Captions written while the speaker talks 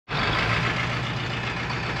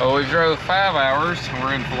Well, we drove 5 hours.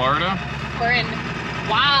 We're in Florida. We're in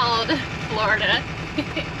wild Florida.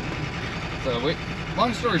 So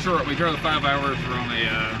long story short, we drove 5 hours. We're on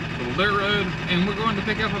a little dirt road, and we're going to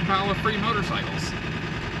pick up a pile of free motorcycles.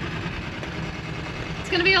 It's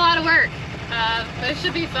gonna be a lot of work, but it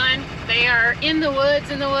should be fun. They are in the woods.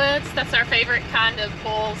 That's our favorite kind of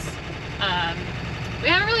pulls. We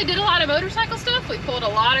haven't really did a lot of motorcycle stuff. We pulled a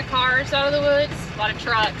lot of cars out of the woods, a lot of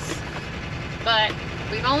trucks, but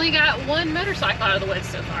we've only got one motorcycle out of the woods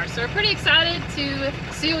so far. So we're pretty excited to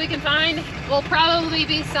see what we can find. Will probably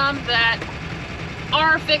be some that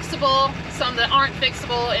are fixable, some that aren't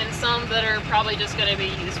fixable, and some that are probably just going to be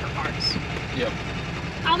used for parts. Yep.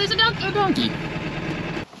 Oh, there's a donkey.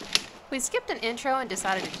 We skipped an intro and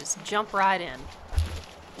decided to just jump right in.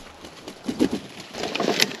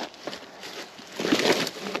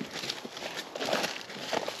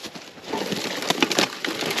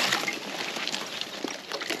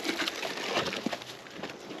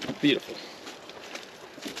 Beautiful.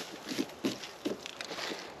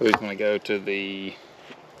 We just want to go to the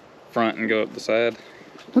front and go up the side.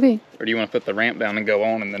 Okay. Or do you want to put the ramp down and go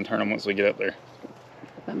on and then turn them once we get up there?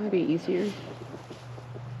 That might be easier.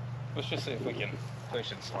 Let's just see if we can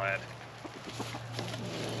push and slide.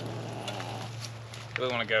 Do we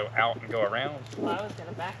want to go out and go around? Well, I was going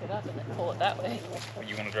to back it up and then pull it that way. Or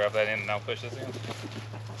you want to drive that in and I'll push this in?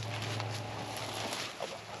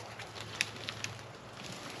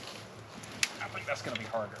 I think that's going to be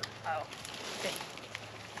harder. Oh, okay.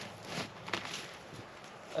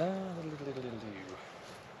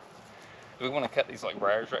 Do we want to cut these like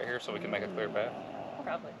briars right here so we can make a clear path?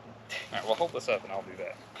 Probably. Alright, well hold this up and I'll do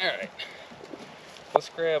that. Alright. Let's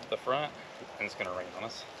grab the front, and it's going to rain on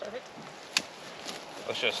us. Perfect.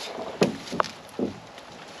 Let's just...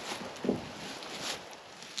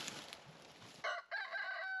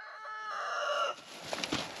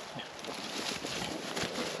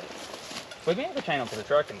 We may have to chain them to the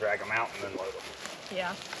truck and drag them out and then load them.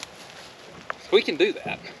 Yeah. We can do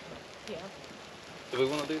that. Yeah. Do we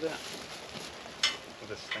want to do that? We'll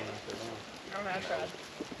just stand for them. I'm gonna try.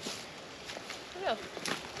 Yeah.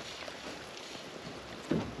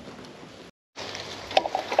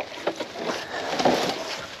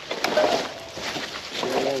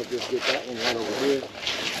 Just get that one right over here.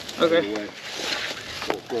 Okay.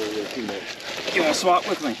 You want to swap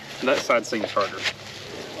with me? That side seems harder.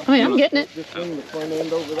 I mean, I'm getting it. Just swing the front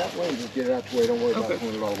end over that way and just get it out the way. Don't worry about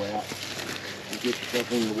pulling it all the way out. You get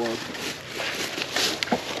yourself in the work.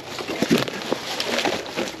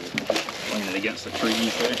 Leaning against the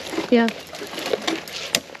trees there. Yeah.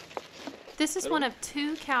 This is one of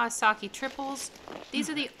 2 Kawasaki triples. These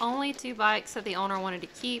are the only 2 bikes that the owner wanted to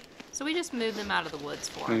keep, so we just moved them out of the woods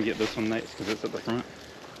for I'm going him. to get this one next because it's at the front.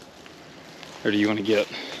 Or do you want to get...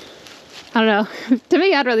 I don't know. To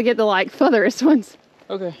me, I'd rather get the like furthest ones.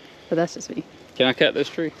 Okay. But that's just me. Can I cut this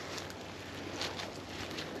tree?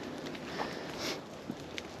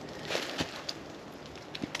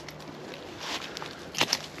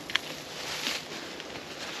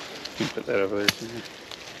 Put that over there somewhere.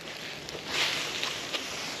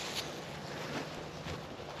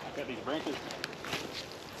 Got these branches.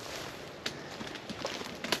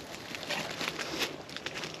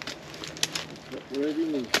 Wherever you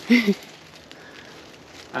need.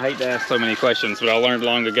 I hate to ask so many questions, but I learned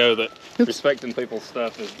long ago that respecting people's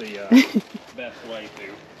stuff is the best way to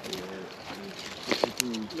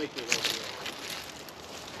make it work.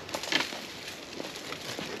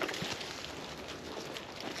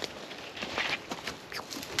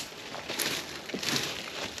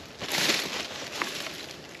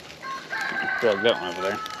 Drag that one over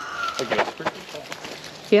there. Look at it.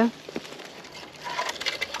 Yeah.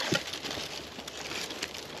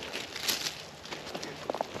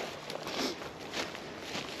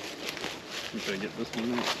 Should I get this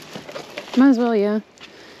one out? Might as well, yeah.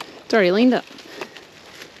 It's already leaned up.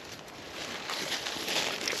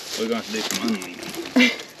 We're going to have to do some unleaning.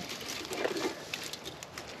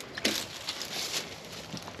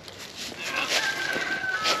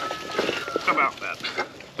 How about that?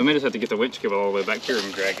 We may just have to get the winch cable all the way back here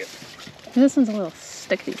and drag it. This one's a little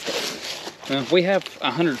sticky. Well, we have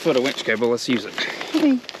 100 foot of winch cable. Let's use it.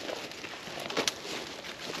 Okay.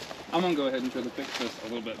 I'm going to go ahead and try to fix this a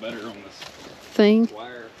little bit better on this Thing.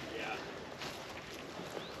 wire. Yeah.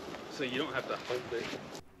 So you don't have to hold it.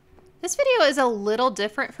 This video is a little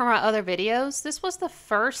different from our other videos. This was the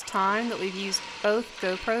first time that we've used both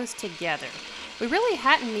GoPros together. We really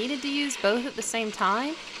hadn't needed to use both at the same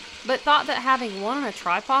time, but thought that having one on a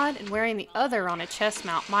tripod and wearing the other on a chest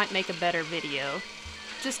mount might make a better video,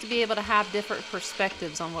 just to be able to have different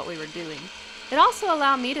perspectives on what we were doing. It also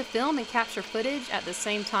allowed me to film and capture footage at the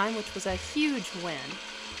same time, which was a huge win.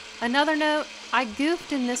 Another note, I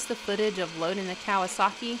goofed and missed the footage of loading the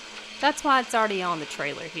Kawasaki. That's why it's already on the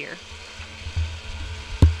trailer here.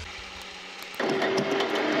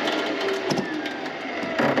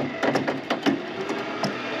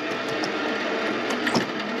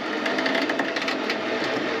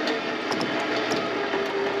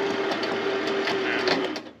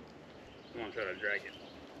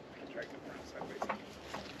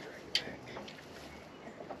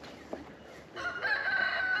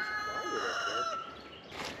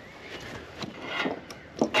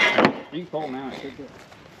 You can pull now, it should go.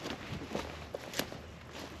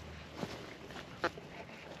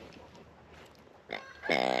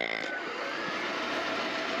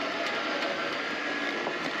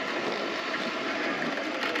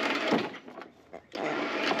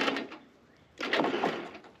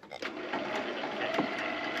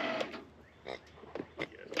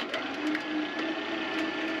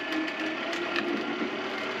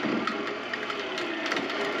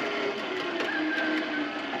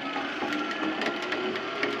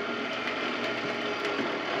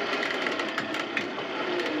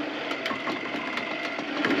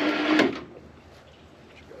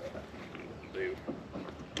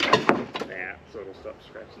 So it'll stop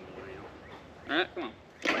scratching the ground. Alright, come on.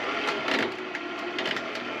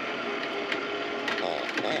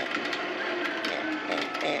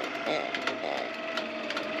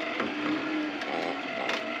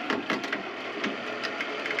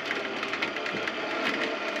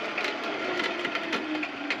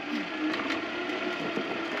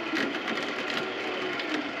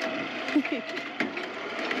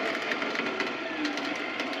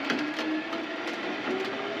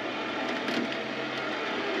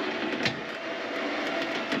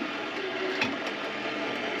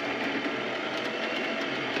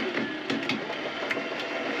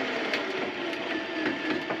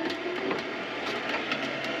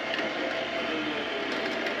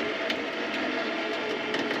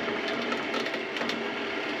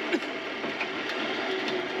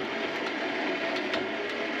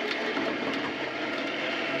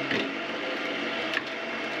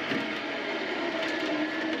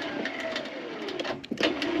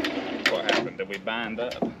 Did we bind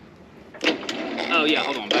up? Oh yeah,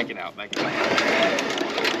 hold on, back it out, back it out.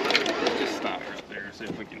 Just stop right there, see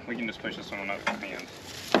if we can just push this one up with hand.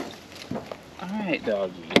 Alright,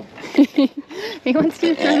 doggy. He wants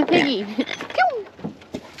to turn the piggy.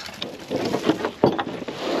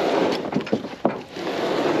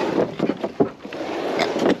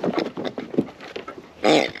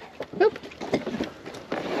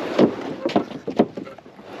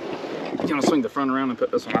 You want to swing the front around and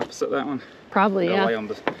put this one opposite that one? Probably, yeah. Lay on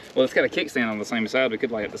the, well, it's got a kickstand on the same side. We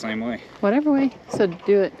could lay it the same way. Whatever way. So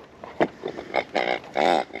do it.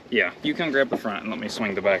 Yeah, you can grab the front and let me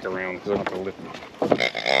swing the back around because I don't have to lift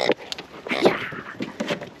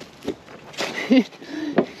it.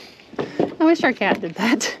 I wish our cat did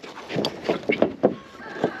that.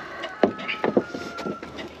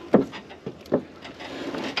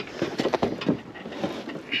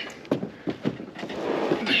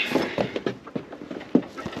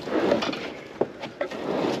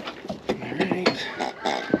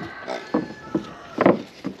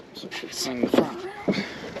 Swing the front around.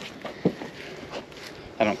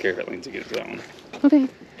 I don't care if it leans against that one. Okay.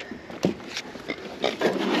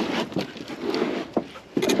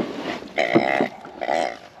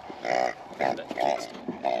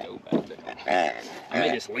 I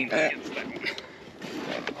may just lean against that one.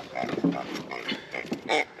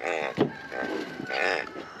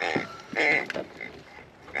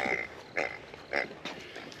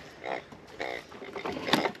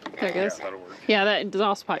 There it goes. Yeah, that'll work. Yeah, that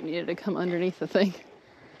exhaust pipe needed to come underneath the thing.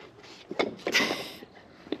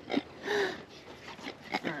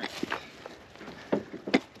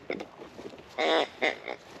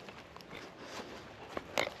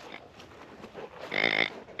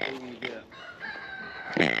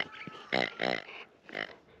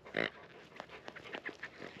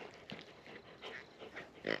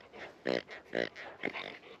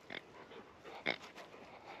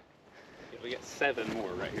 We got 7 more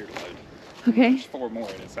right here to load. Okay. There's 4 more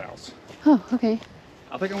in his house. Oh, okay.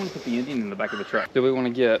 I think I want to put the engine in the back of the truck. Do we want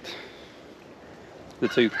to get the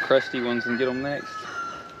 2 crusty ones and get them next?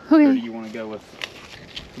 Okay. Or do you want to go with...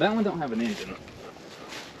 That one don't have an engine.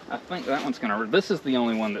 I think that one's going to... This is the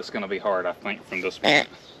only one that's going to be hard, I think, from this one.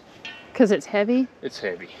 Because it's heavy? It's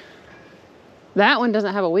heavy. That one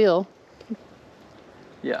doesn't have a wheel.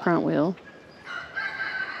 Yeah. Front wheel.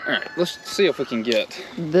 Alright, let's see if we can get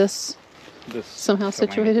this this somehow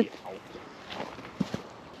situated.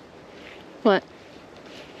 What?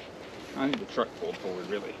 I need the truck pulled forward,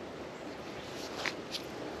 really.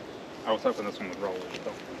 I was hoping this one would roll.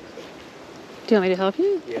 Do you want me to help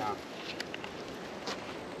you? Yeah.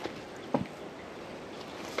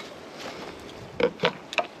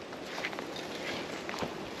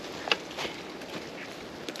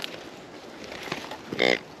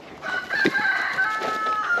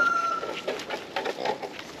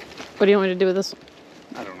 What do you want me to do with this one?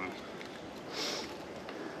 I don't know.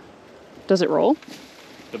 Does it roll?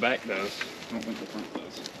 The back does. I don't think the front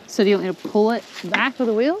does. So do you want me to pull it back with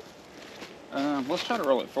the wheel? Let's try to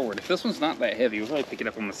roll it forward. If this one's not that heavy, we'll probably pick it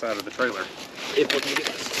up on the side of the trailer. If we can get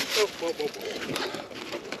this. Oh, whoa, whoa, whoa.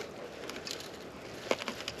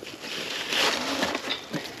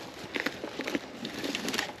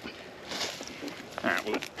 Alright,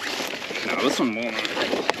 well, no, this one won't.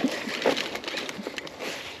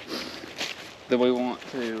 Do we want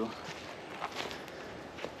to...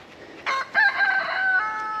 I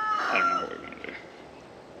don't know what we want to do.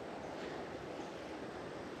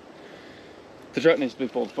 The truck needs to be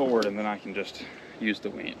pulled forward and then I can just use the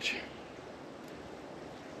winch.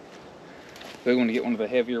 Do we want to get one of the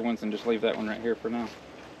heavier ones and just leave that one right here for now?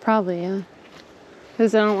 Probably, yeah.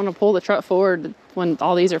 Because I don't want to pull the truck forward when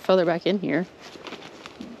all these are further back in here.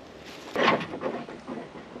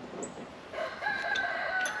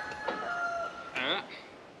 Alright.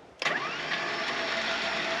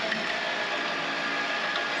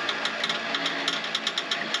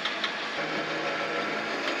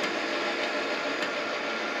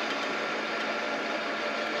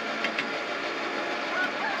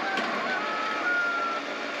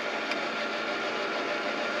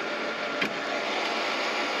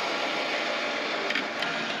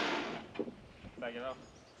 Back it off.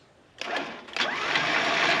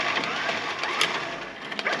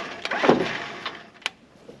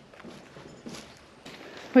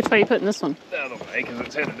 Which way are you putting this one? The other way, because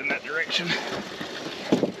it's headed in that direction.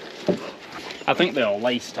 I think they'll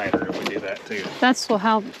lace tighter if we do that too. That's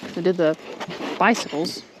how they did the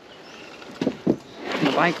bicycles.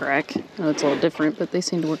 The bike rack. I know it's a little different, but they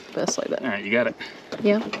seem to work the best like that. Alright, you got it.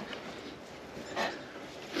 Yeah.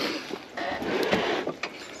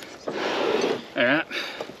 Alright.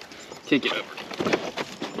 Kick it over.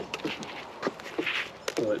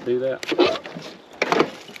 Will it do that?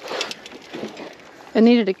 It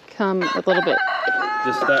needed to come a little bit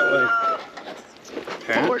Just that way.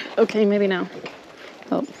 Okay. forward. Okay, maybe now.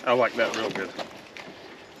 Oh, I like that real good.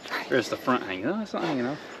 There's the front hanging. Oh, it's not hanging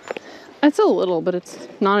off. it's a little, but it's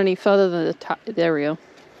not any further than the tire. There we go.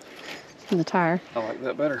 And the tire. I like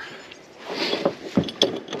that better.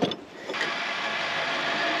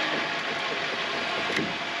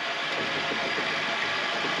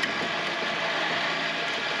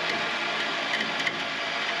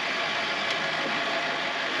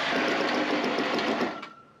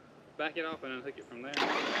 Back it off and unhook it from there.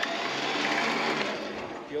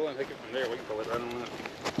 If you'll unhook it from there, we can pull it right on up.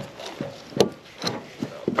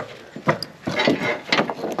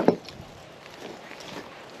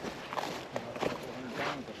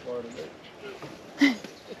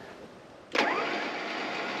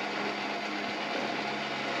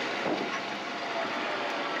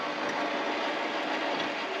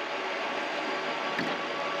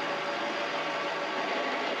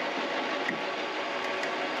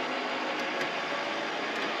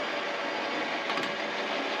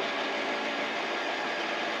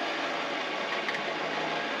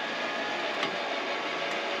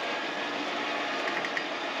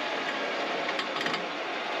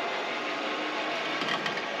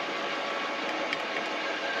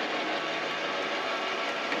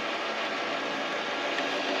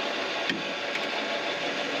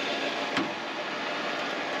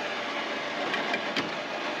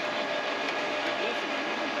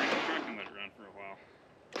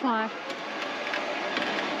 Why?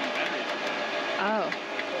 Oh.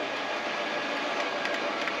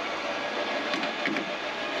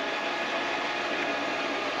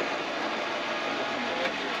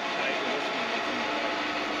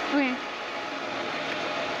 Okay.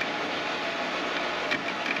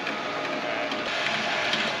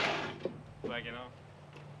 Back it off.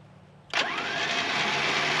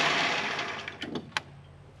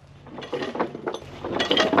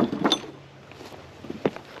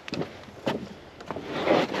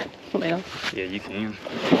 Let me know. Yeah, you can.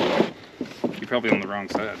 You're probably on the wrong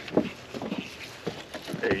side.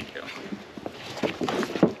 There you go.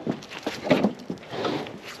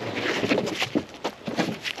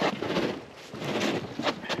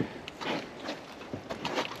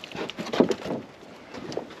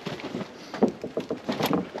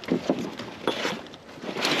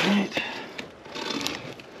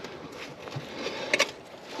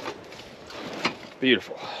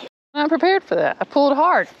 Beautiful. I'm not prepared for that. I pulled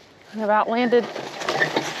hard. I about landed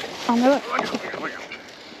on the hook. Look out.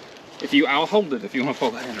 If you, I'll hold it if you want to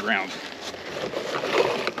pull that end around.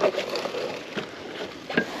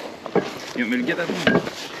 You want me to get that one?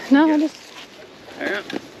 No, Yeah. I just...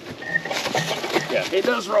 Yeah, it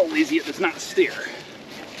does roll easy. It does not steer.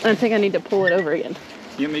 I think I need to pull it over again.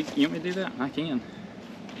 You want me to do that? I can.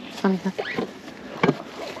 Okay.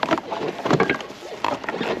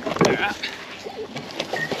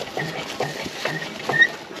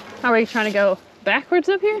 Are we trying to go backwards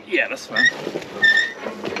up here? Yeah, that's fine.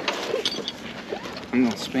 I'm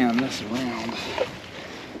gonna spin this around.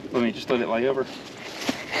 Let me just let it lay over.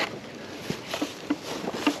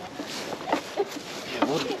 Yeah,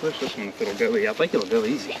 we'll just push this one if it'll go easy. I think it'll go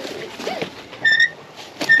easy.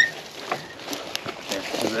 There,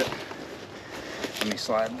 is it? Let me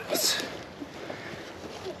slide this.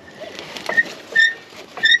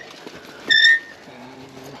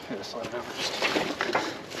 Gotta slide it over just.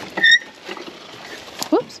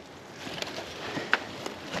 Whoops.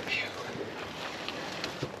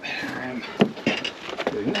 I'm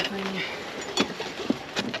doing nothing.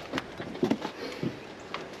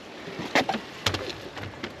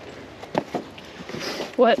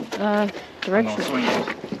 What I'm direction? gonna swing it.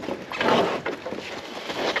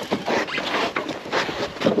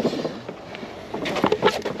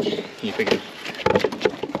 You pick it.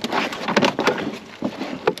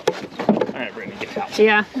 Alright, Brittany, get out.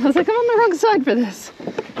 Yeah, I was like, I'm on the wrong side for this.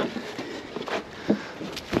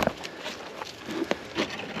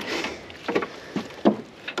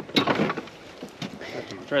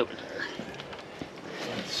 That's my trailer tire.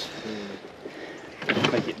 Let's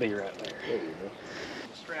make it be right there. There you go.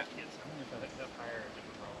 The strap gets, I wonder if I think up higher if it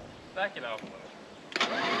would roll. Back it off a little.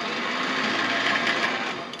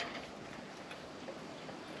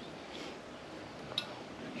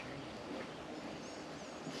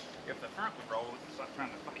 If the front would roll, it's like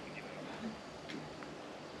trying to fight you.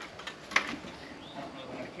 I don't really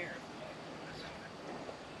want to care.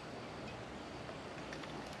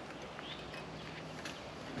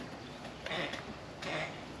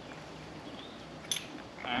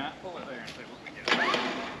 Alright, pull it there and see what we get.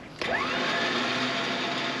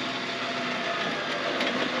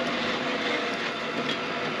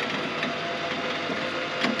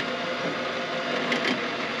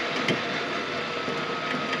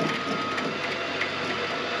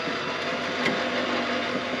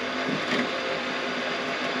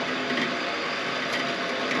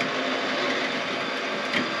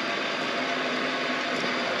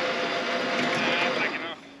 Back it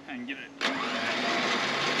off and get it.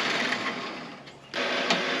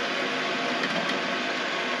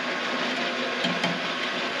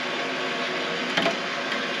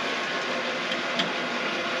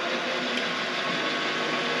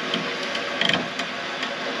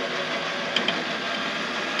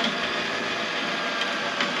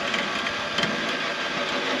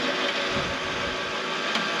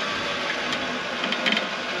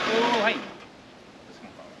 Oh, hey. This is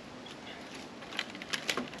gonna fall.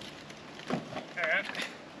 Alright.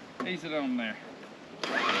 Ease it on there.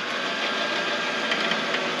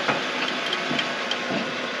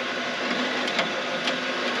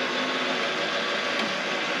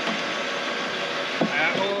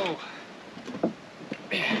 Oh.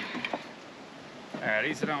 Alright,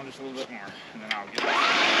 ease it on just a little bit more, and then I'll get it.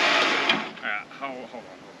 Alright, hold on.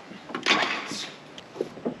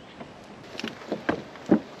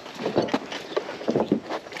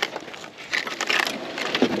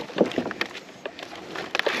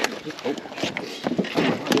 Oh.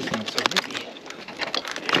 This one's so easy.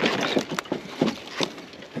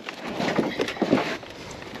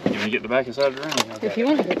 You want to get the back and side around? Okay. If you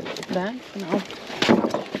want to get that, then I'll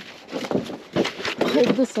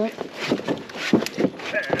hold this up.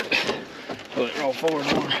 Pull it roll forward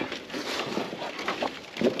more.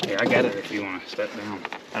 Yeah, I got it if you want to step down.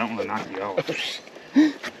 I don't want to knock you off.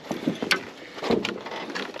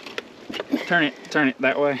 Turn it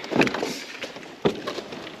that way.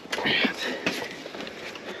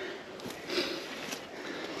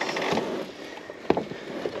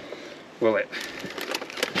 Will it?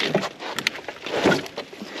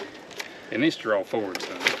 It needs to roll forward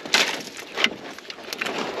some.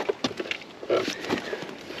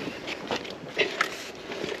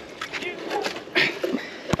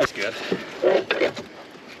 That's good.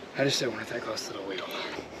 I just don't want it that close to the wheel.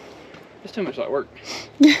 It's too much like work.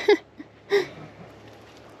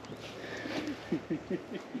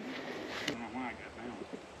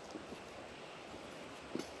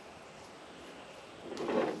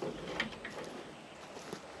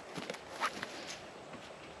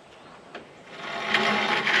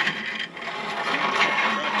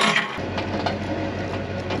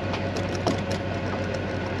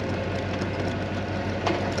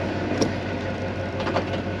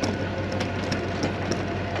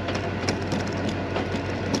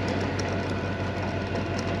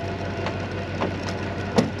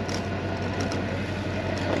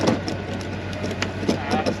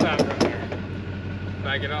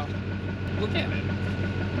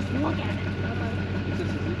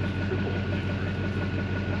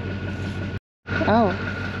 Oh.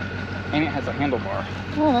 And it has a handlebar.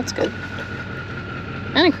 Oh, that's good.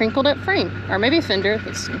 And a crinkled up frame. Or maybe a fender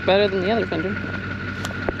that's better than the other fender.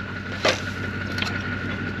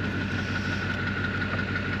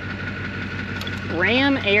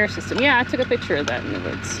 Ram air system. Yeah, I took a picture of that in the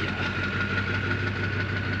woods.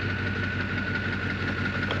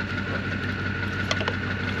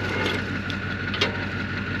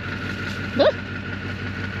 Look.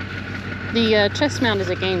 The chest mount is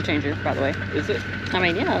a game changer, by the way. Is it? I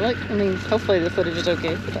mean, yeah, look. I mean, hopefully the footage is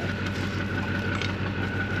okay for that.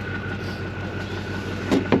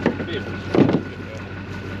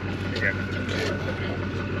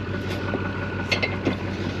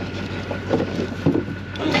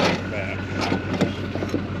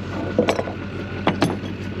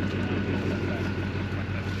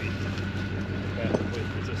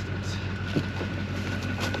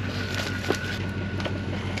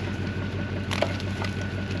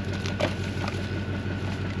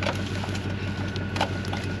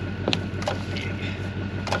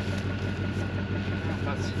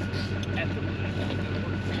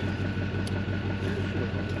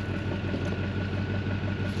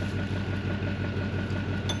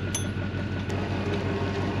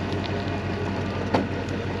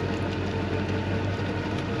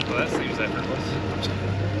 Well, that seems effortless.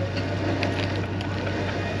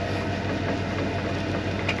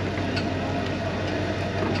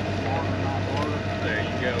 There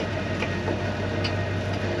you go.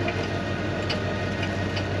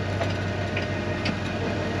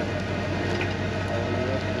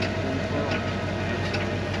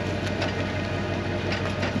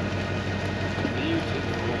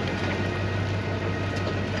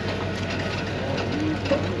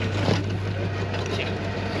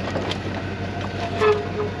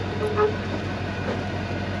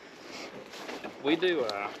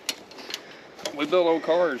 We build old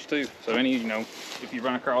cars too, so any, you know, if you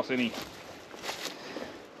run across any,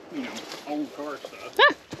 you know, old car stuff.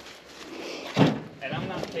 And I'm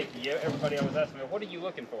not picky. Everybody always asks me, what are you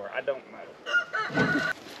looking for? I don't know.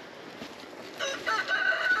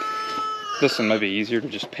 This one may be easier to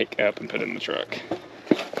just pick up and put in the truck.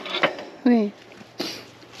 Okay.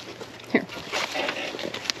 Here.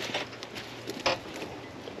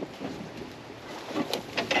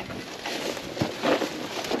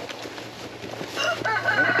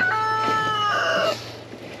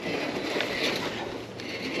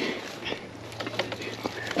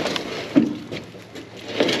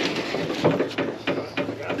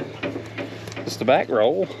 It's the back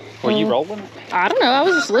roll. Were you rolling it? I don't know. I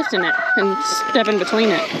was just lifting it and stepping between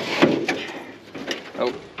it.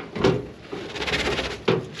 Oh.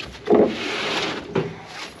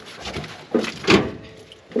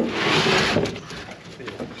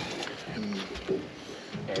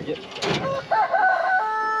 There you go.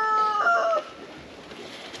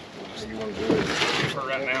 So you want to do it? For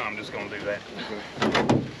right now, I'm just going to do that.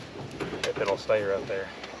 Okay. If it'll stay right there,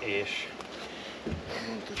 ish.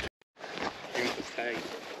 Tag.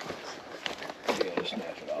 Yeah, just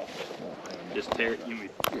snatch it off. Just tear it. You mean?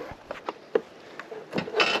 Yeah.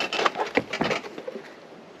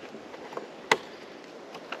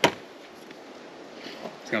 I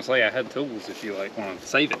was gonna say I had tools if you like want to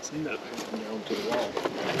save it. No. Down to the wall.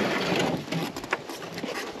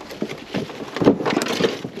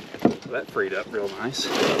 That freed up real nice.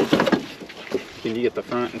 Can you get the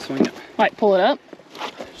front and swing it? Like, pull it up?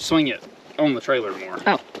 Swing it on the trailer more.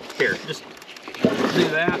 Oh. Here, just do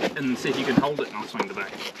that and see if you can hold it and I'll swing the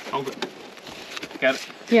back. Hold it. Got it?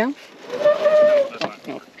 Yeah. No, that's not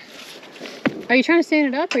gonna work. Are you trying to stand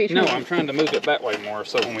it up or are you trying No, I'm trying to move it that way more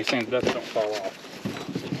so when we stand it up it don't fall off.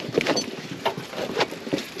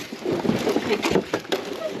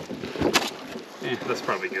 Yeah, that's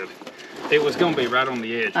probably good. It was going to be right on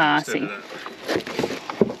the edge. I see.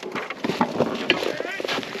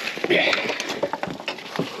 Yeah.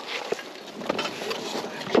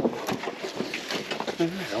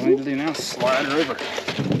 All I need to do now is slide her over.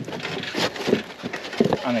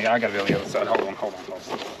 I think I gotta be on the other side. Hold on.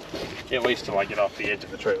 At least till I get off the edge of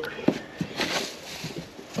the trailer.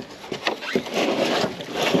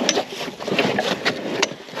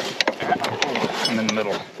 I'm in the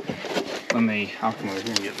middle. I'll come over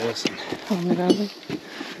here and get this. And Hold it over.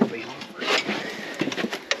 we'll be on.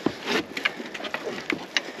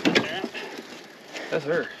 That's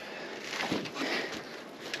her.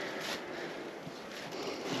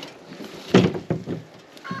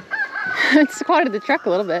 It squatted the truck a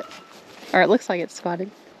little bit. Or it looks like it's squatted.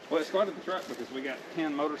 Well, it squatted the truck because we got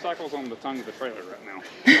 10 motorcycles on the tongue of the trailer right now.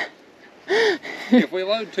 If we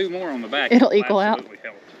load 2 more on the back, It'll equal out. Absolutely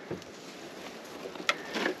help.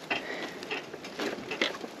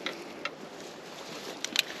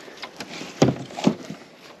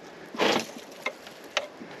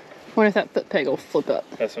 wonder if that foot peg will flip up.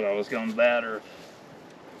 That's what I was going to that, or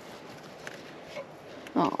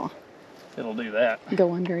Oh, it'll do that.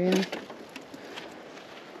 go under, yeah.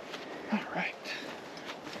 All right.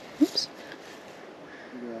 Oops.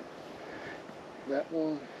 You got that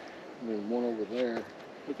one, and then one over there,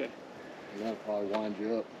 Okay. and that'll probably wind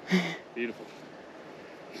you up. Beautiful.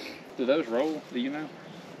 Do those roll? Do you know?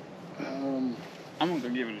 I'm gonna go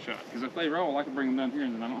give it a shot, because if they roll, I can bring them down here,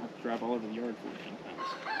 and then I don't have to drive all over the yard 14 times.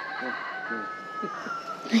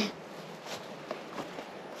 Yeah.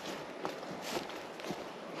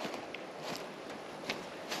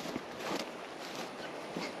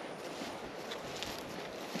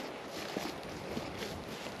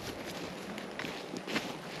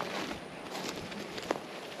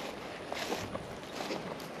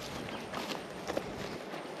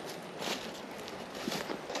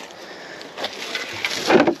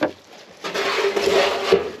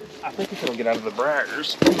 I think if it'll get out of the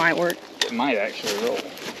briars, It might work. it might actually roll.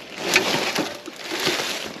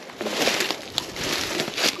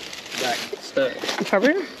 Back stuck.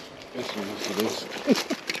 Cover? This one, this.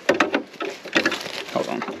 Hold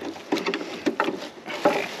on.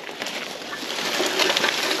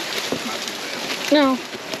 No.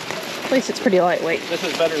 At least it's pretty lightweight. This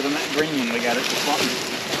is better than that green one we got at the swap meet.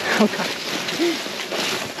 Oh gosh.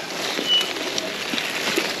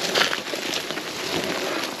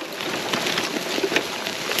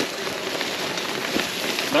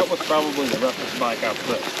 That was probably the roughest bike I've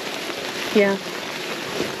put. Yeah.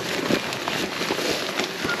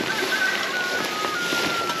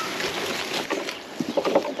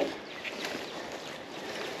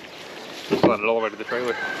 Just let it all the way to the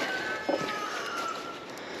trailer.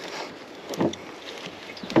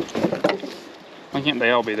 Why can't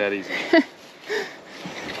they all be that easy?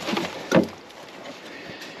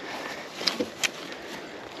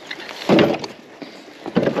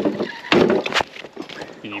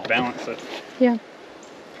 Can you balance it? Yeah.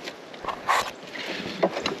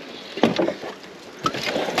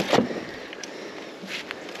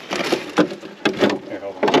 Here,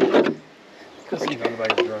 hold on. Let's see if I'm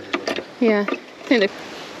back in the garage a little bit. Yeah. I think they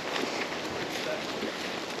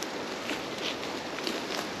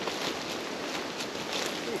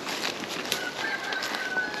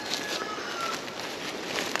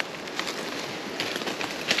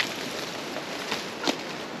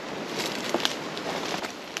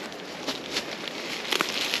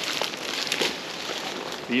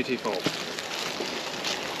Beautiful.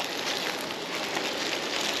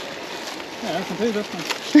 Yeah, I can do this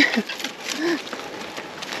one.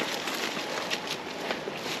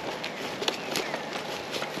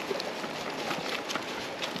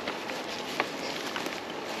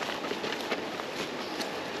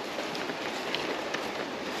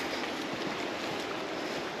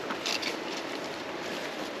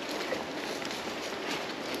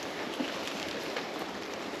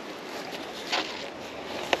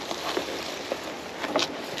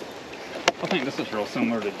 I think this is real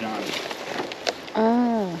similar to John's.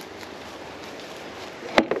 Oh.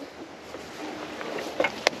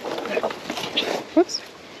 Whoops.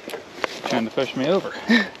 Trying to push me over.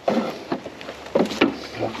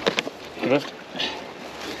 Lift.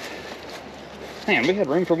 Man, we had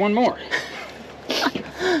room for one more.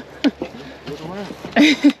 Look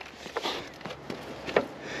around.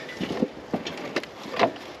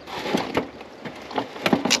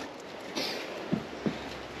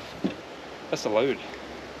 That's a load.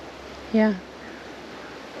 Yeah.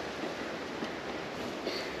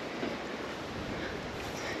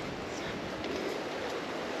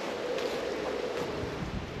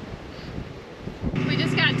 We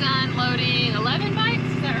just got done loading 11 bikes,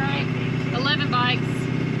 is that right? 11 bikes.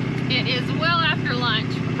 It is well after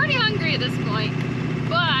lunch. We're pretty hungry at this point,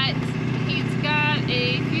 but he's got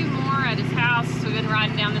a few more at his house. We've been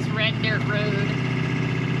riding down this red dirt road.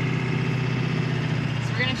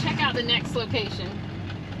 So we're gonna check out the next location.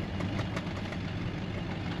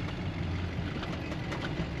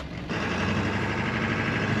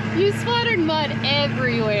 You splattered mud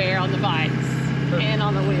everywhere on the bikes and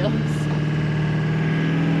on the wheels.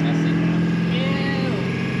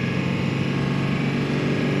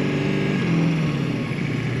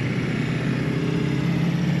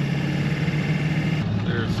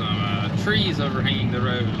 There's some trees overhanging the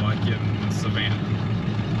road like in Savannah.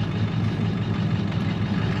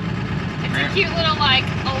 It's a cute little, like,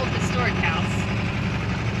 old historic house.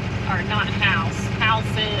 Or not house. House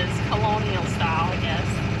is colonial style, I guess.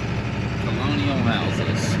 Colonial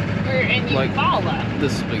houses. And you Like follow.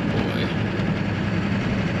 this big boy.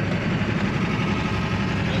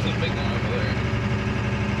 There's a big one over there.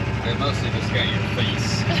 I mostly just got your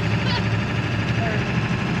face.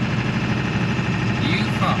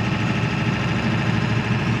 Beautiful.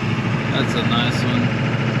 That's a nice one.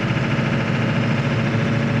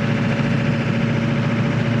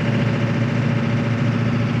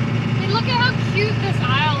 Hey, look at how cute this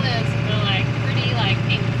aisle is. The like pretty like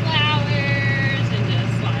pink flowers and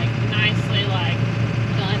just like nicely like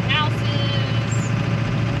done houses.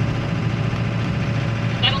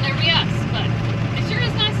 That'll never be us, but it sure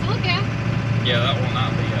is nice to look at. Yeah, that will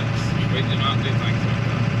not be us. We do not do things like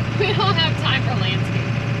that. We don't have time for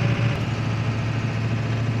landscape.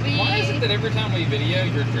 Why is it that every time we video,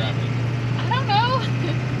 you're driving? I don't know.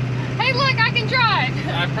 Hey, look, I can drive.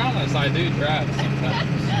 I promise I do drive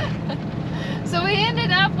sometimes. So we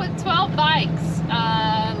ended up with 12 bikes,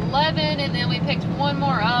 11, and then we picked one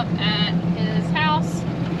more up at his house.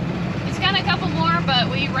 He's got a couple more,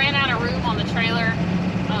 but we ran out of room on the trailer.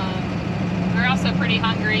 We're also pretty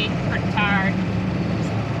hungry, pretty tired.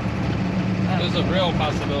 There's a real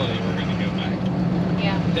possibility we're going to go back.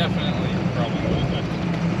 Yeah. Definitely, probably going back.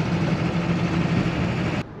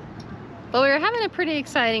 Well, we were having a pretty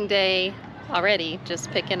exciting day already,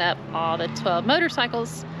 just picking up all the 12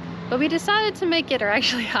 motorcycles. But we decided to make it, or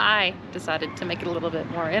actually I decided to make it a little bit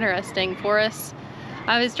more interesting for us.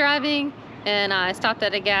 I was driving and I stopped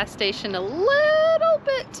at a gas station a little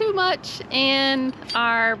bit too much, and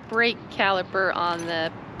our brake caliper on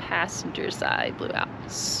the passenger side blew out.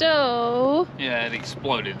 So yeah, it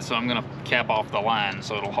exploded, so I'm gonna cap off the line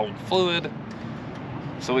so it'll hold fluid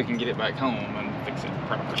so we can get it back home and fix it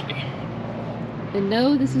properly. And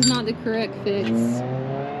no, this is not the correct fix.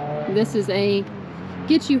 This is a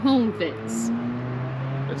get you home fix.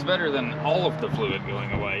 It's better than all of the fluid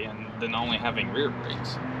going away and than only having rear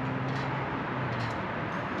brakes.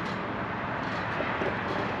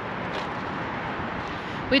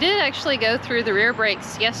 We did actually go through the rear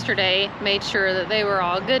brakes yesterday, made sure that they were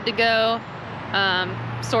all good to go,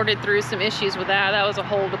 sorted through some issues with that. That was a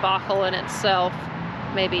whole debacle in itself.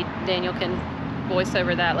 Maybe Daniel can voice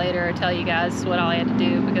over that later or tell you guys what all I had to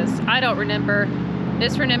do, because I don't remember.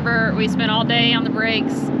 Just remember we spent all day on the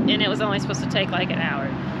brakes and it was only supposed to take like an hour.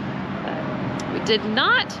 We did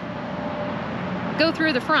not go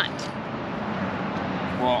through the front.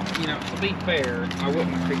 Well, you know, to be fair, I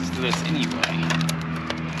wouldn't have fixed this anyway.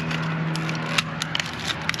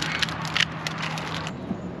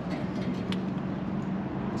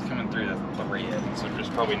 Through the red, so there's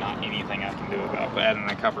probably not anything I can do about it. But adding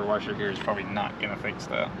a copper washer here is probably not going to fix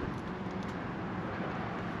that.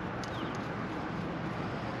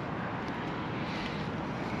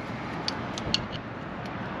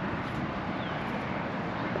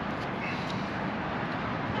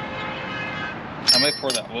 I may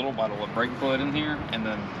pour that little bottle of brake fluid in here, and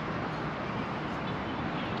then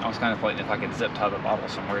I was kind of waiting if I could zip tie the bottle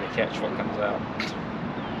somewhere to catch what comes out.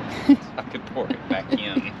 I could pour it back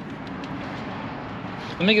in.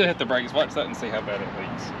 Let me go hit the brakes, watch that and see how bad it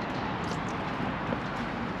leaks.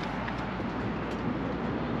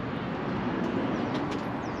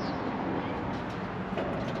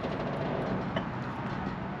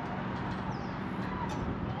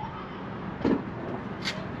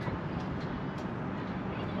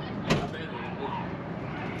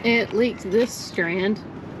 It leaked this strand.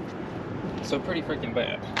 So pretty freaking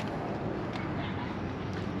bad.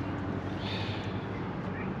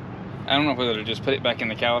 I don't know whether to just put it back in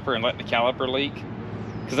the caliper and let the caliper leak,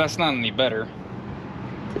 because that's not any better.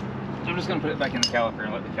 I'm just going to put it back in the caliper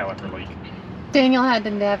and let the caliper leak. Daniel had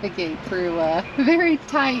to navigate through very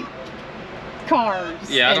tight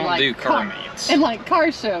cars. Yeah, I don't do car meets. And like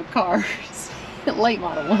car show cars, late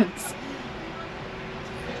model ones.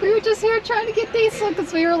 We were just here trying to get diesel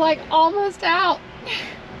because we were like almost out.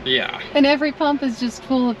 Yeah. And every pump is just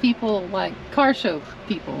full of people, like car show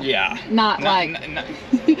people. Yeah. Not trying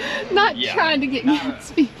to get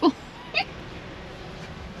against people.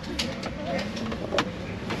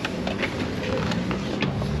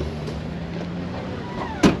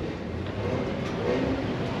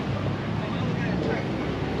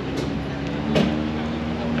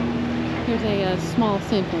 Here's a small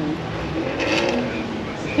sampling.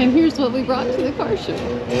 And here's what we brought to the car show.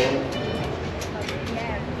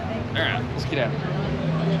 Alright, let's get out of here.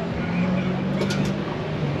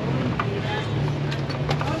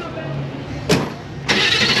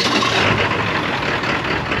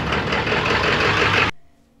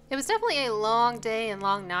 It was definitely a long day and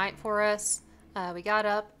long night for us. We got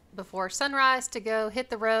up before sunrise to go hit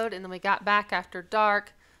the road, and then we got back after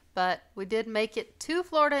dark. But we did make it to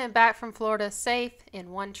Florida and back from Florida safe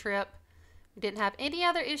in one trip. We didn't have any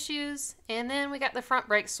other issues, and then we got the front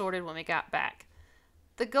brakes sorted when we got back.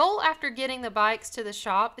 The goal after getting the bikes to the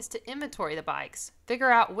shop is to inventory the bikes,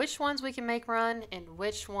 figure out which ones we can make run and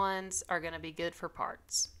which ones are going to be good for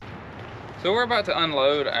parts. So we're about to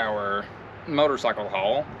unload our motorcycle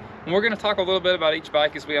haul, and we're going to talk a little bit about each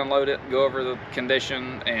bike as we unload it, go over the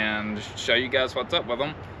condition, and show you guys what's up with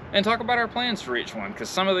them, and talk about our plans for each one, because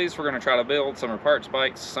some of these we're going to try to build, some are parts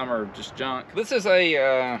bikes, some are just junk. This is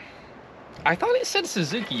a, I thought it said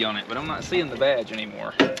Suzuki on it, but I'm not seeing the badge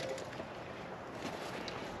anymore.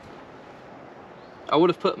 I would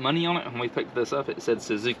have put money on it when we picked this up. It said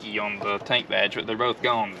Suzuki on the tank badge, but they're both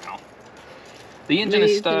gone now. The engine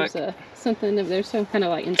is stuck. There's something, there's some kind of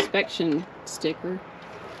like inspection sticker.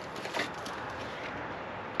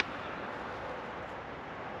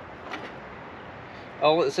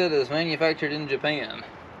 All it said is manufactured in Japan,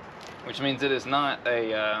 which means it is not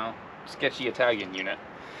a sketchy Italian unit.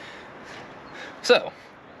 So,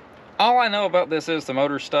 all I know about this is the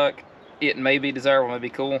motor's stuck. It may be desirable, may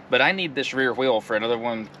be cool, but I need this rear wheel for another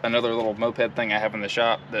little moped thing I have in the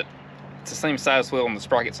shop that it's the same size wheel and the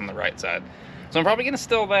sprocket's on the right side. So I'm probably gonna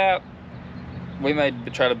steal that. We may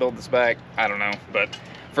try to build this back, I don't know, but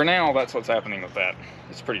for now, that's what's happening with that.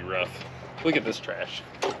 It's pretty rough. Look at this trash.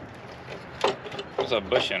 There's a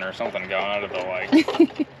bush in or something going out of the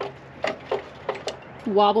like.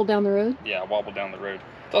 Wobble down the road? Yeah, wobble down the road.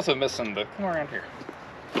 It's also missing the, come around here.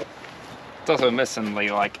 It's also missing the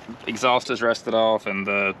like exhaust is rusted off and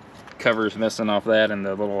the cover's missing off that and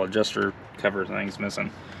the little adjuster cover thing's missing.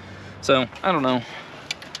 So, I don't know.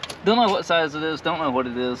 Don't know what size it is, don't know what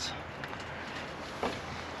it is.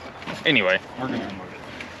 Anyway, we're gonna unload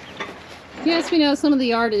it. Yes, we know some of the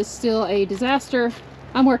yard is still a disaster.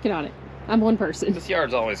 I'm working on it. I'm one person. This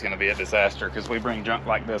yard's always gonna be a disaster because we bring junk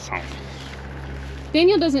like this home.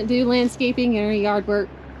 Daniel doesn't do landscaping or yard work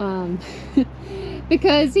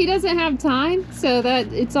because he doesn't have time, so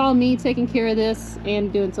that it's all me taking care of this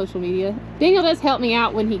and doing social media. Daniel does help me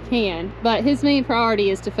out when he can, but his main priority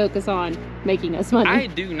is to focus on making us money. I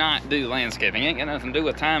do not do landscaping. It ain't got nothing to do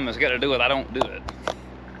with time. It's got to do with I don't do it.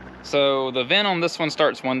 So the VIN on this one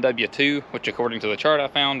starts 1W2, which according to the chart I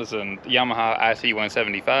found is a Yamaha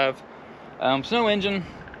IT175. So no engine.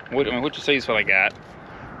 What you see is what I got.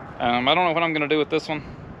 I don't know what I'm gonna do with this one.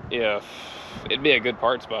 If it'd be a good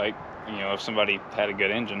parts bike, you know, if somebody had a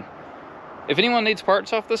good engine. If anyone needs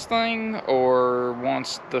parts off this thing or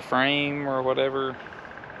wants the frame or whatever,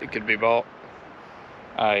 it could be bought.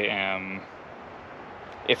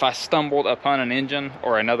 If I stumbled upon an engine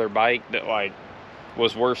or another bike that like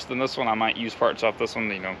was worse than this one, I might use parts off this one,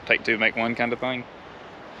 you know, take two, make one kind of thing.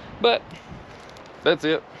 But that's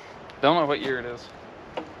it. Don't know what year it is.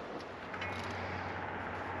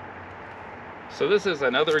 So this is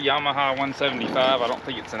another Yamaha 175. I don't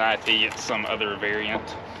think it's an IT, it's some other variant.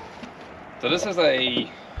 So this is I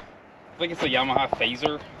think it's a Yamaha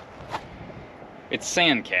Phaser. It's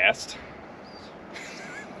sand cast.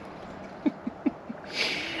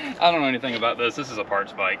 I don't know anything about this. This is a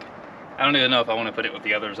parts bike. I don't even know if I want to put it with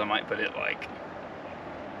the others. I might put it like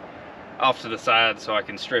off to the side so I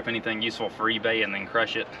can strip anything useful for eBay and then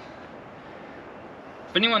crush it.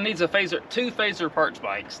 If anyone needs a Phaser, two Phaser parts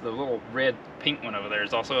bikes, the little red pink one over there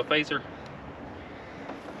is also a Phaser.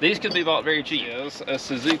 These could be bought very cheap. A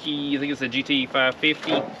Suzuki, I think it's a GT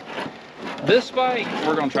 550. This bike,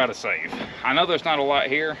 we're gonna try to save. I know there's not a lot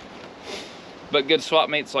here, but good swap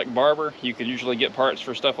meets like Barber, you could usually get parts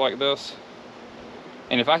for stuff like this.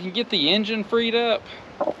 And if I can get the engine freed up,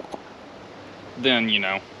 then, you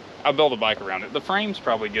know, I'll build a bike around it. The frame's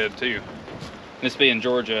probably good too. This being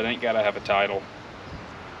Georgia, it ain't gotta have a title.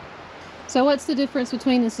 So what's the difference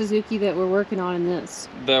between the Suzuki that we're working on and this?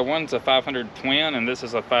 The one's a 500 twin and this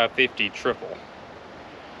is a 550 triple.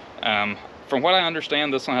 From what I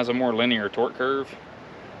understand, this one has a more linear torque curve.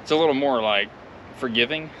 It's a little more like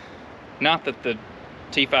forgiving. Not that the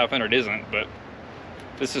T500 isn't, but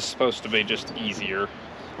this is supposed to be just easier.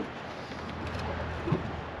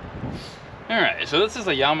 Alright, so this is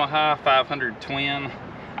a Yamaha 500 twin.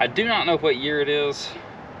 I do not know what year it is.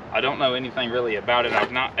 I don't know anything really about it.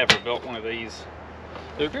 I've not ever built one of these.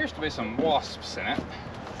 There appears to be some wasps in it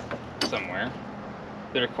somewhere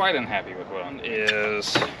that are quite unhappy with what it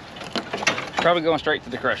is. Probably going straight to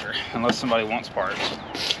the crusher unless somebody wants parts.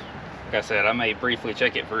 Like I said, I may briefly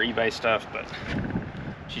check it for eBay stuff, but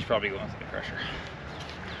she's probably going to the crusher.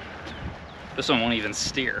 This one won't even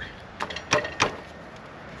steer.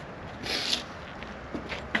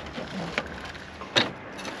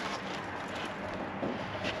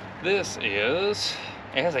 This is,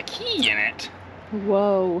 it has a key in it.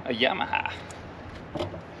 Whoa. A Yamaha.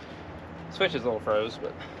 Switch is a little froze,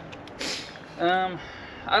 but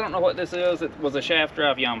I don't know what this is. It was a shaft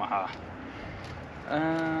drive Yamaha.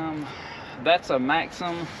 That's a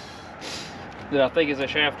Maxim that I think is a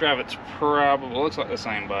shaft drive. It's probably, looks like the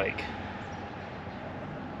same bike.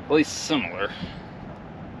 At least similar.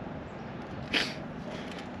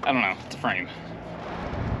 I don't know, it's a frame.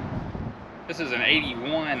 This is an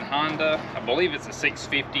 81 Honda. I believe it's a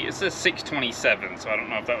 650. It says 627, so I don't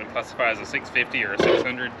know if that would classify as a 650 or a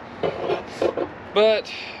 600.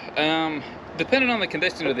 But depending on the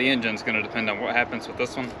condition of the engine is going to depend on what happens with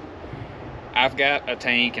this one. I've got a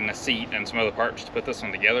tank and a seat and some other parts to put this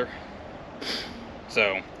one together.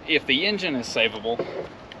 So if the engine is savable,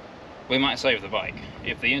 we might save the bike.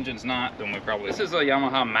 If the engine's not, then we probably... This is a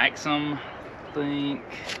Yamaha Maxim, I think.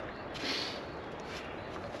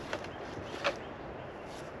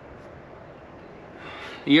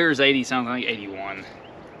 The year is 80, sounds like 81.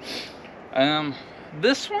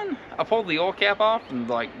 This one, I pulled the oil cap off and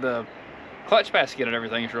like the clutch basket and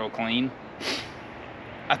everything is real clean.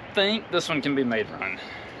 I think this one can be made run.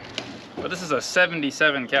 But this is a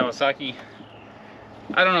 77 Kawasaki.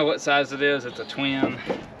 I don't know what size it is, it's a twin.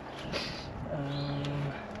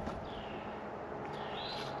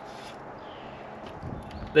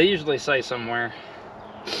 They usually say somewhere.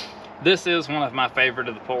 This is one of my favorite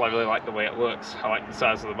of the pull. I really like the way it looks. I like the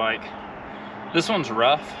size of the bike. This one's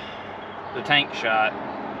rough. The tank shot.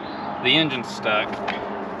 The engine's stuck.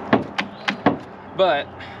 But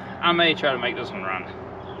I may try to make this one run.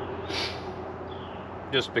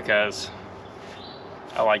 Just because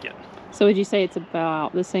I like it. So would you say it's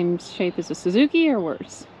about the same shape as a Suzuki or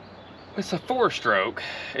worse? It's a 4-stroke.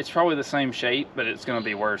 It's probably the same shape, but it's going to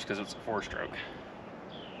be worse because it's a 4-stroke.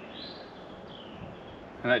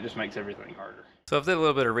 And that just makes everything harder. So I've did a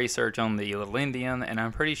little bit of research on the little Indian, and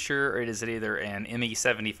I'm pretty sure it is either an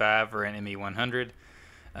ME75 or an ME100.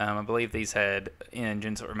 I believe these had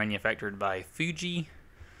engines that were manufactured by Fuji.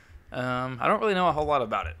 I don't really know a whole lot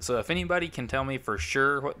about it. So if anybody can tell me for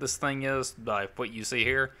sure what this thing is by what you see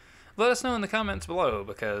here, let us know in the comments below,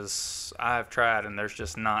 because I've tried and there's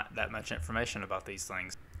just not that much information about these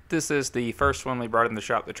things. This is the first one we brought in the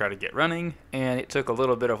shop to try to get running, and it took a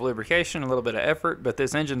little bit of lubrication, a little bit of effort, but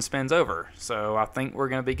this engine spins over, so I think we're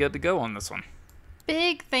going to be good to go on this one.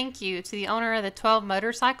 Big thank you to the owner of the 12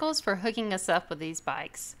 Motorcycles for hooking us up with these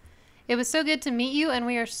bikes. It was so good to meet you, and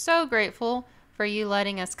we are so grateful for you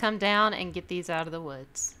letting us come down and get these out of the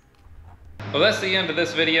woods. Well, that's the end of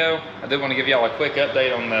this video. I did want to give y'all a quick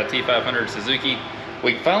update on the T500 Suzuki.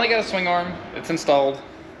 We finally got a swing arm. It's installed.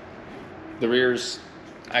 The rear's,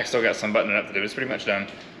 I still got some buttoning up to do. It's pretty much done.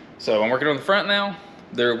 So I'm working on the front now.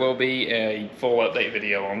 There will be a full update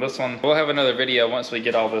video on this one. We'll have another video once we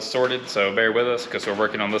get all this sorted, so bear with us because we're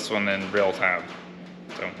working on this one in real time.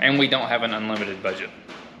 So, and we don't have an unlimited budget.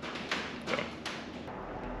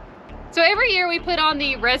 So every year we put on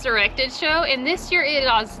the Resurrected show, and this year it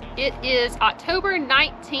is October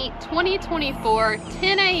 19th, 2024,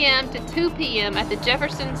 10 a.m. to 2 p.m. at the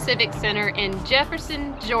Jefferson Civic Center in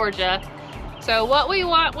Jefferson, Georgia. So what we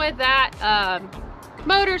want with that,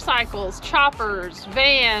 motorcycles, choppers,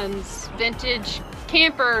 vans, vintage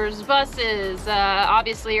campers, buses,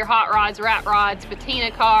 obviously your hot rods, rat rods,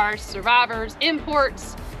 patina cars, survivors,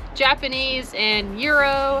 imports, Japanese and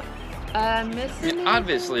Euro.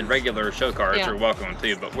 Obviously regular show cars are welcome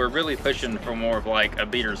too, but we're really pushing for more of like a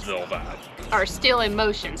Beatersville vibe. Or Still in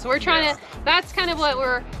Motion. So we're trying to, that's kind of what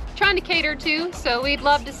we're trying to cater to. So we'd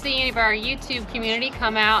love to see any of our YouTube community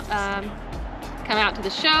come out to the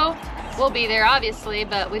show. We'll be there obviously,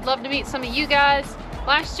 but we'd love to meet some of you guys.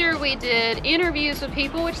 Last year we did interviews with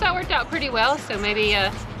people, which that worked out pretty well. So maybe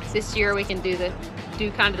this year we can do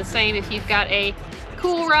kind of the same. If you've got a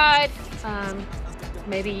cool ride,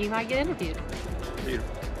 maybe you might get interviewed.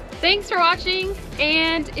 Beautiful. Thanks for watching,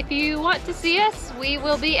 and if you want to see us, we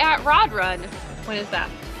will be at Rod Run. When is that?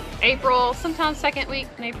 April, sometime second week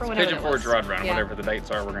in April, whenever Pigeon Forge Rod Run, whatever the dates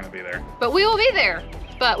are, we're going to be there. But we will be there,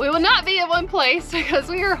 but we will not be at one place because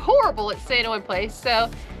we are horrible at staying in one place. So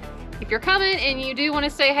if you're coming and you do want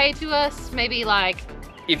to say hey to us, maybe like...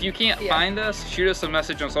 If you can't find us, shoot us a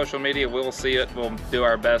message on social media. We'll see it. We'll do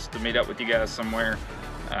our best to meet up with you guys somewhere.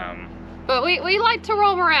 But we like to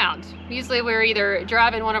roam around. Usually we're either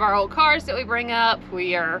driving one of our old cars that we bring up,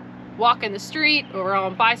 we are walking the street, or we're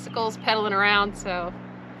on bicycles pedaling around, so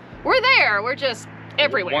we're there. We're just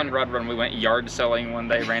everywhere. One Rod Run we went yard selling one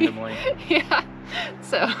day randomly. Yeah,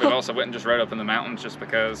 so. We also went and just rode up in the mountains just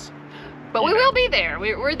because. But we will be there.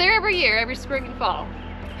 We're there every year, every spring and fall.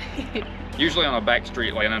 Usually on a back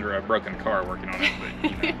street laying under a broken car working on it,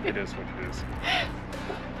 but you know, it is what it is.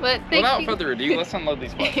 But without further ado, let's unload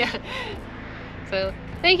these bikes. Yeah. So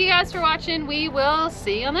thank you guys for watching. We will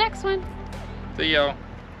see you on the next one. See y'all.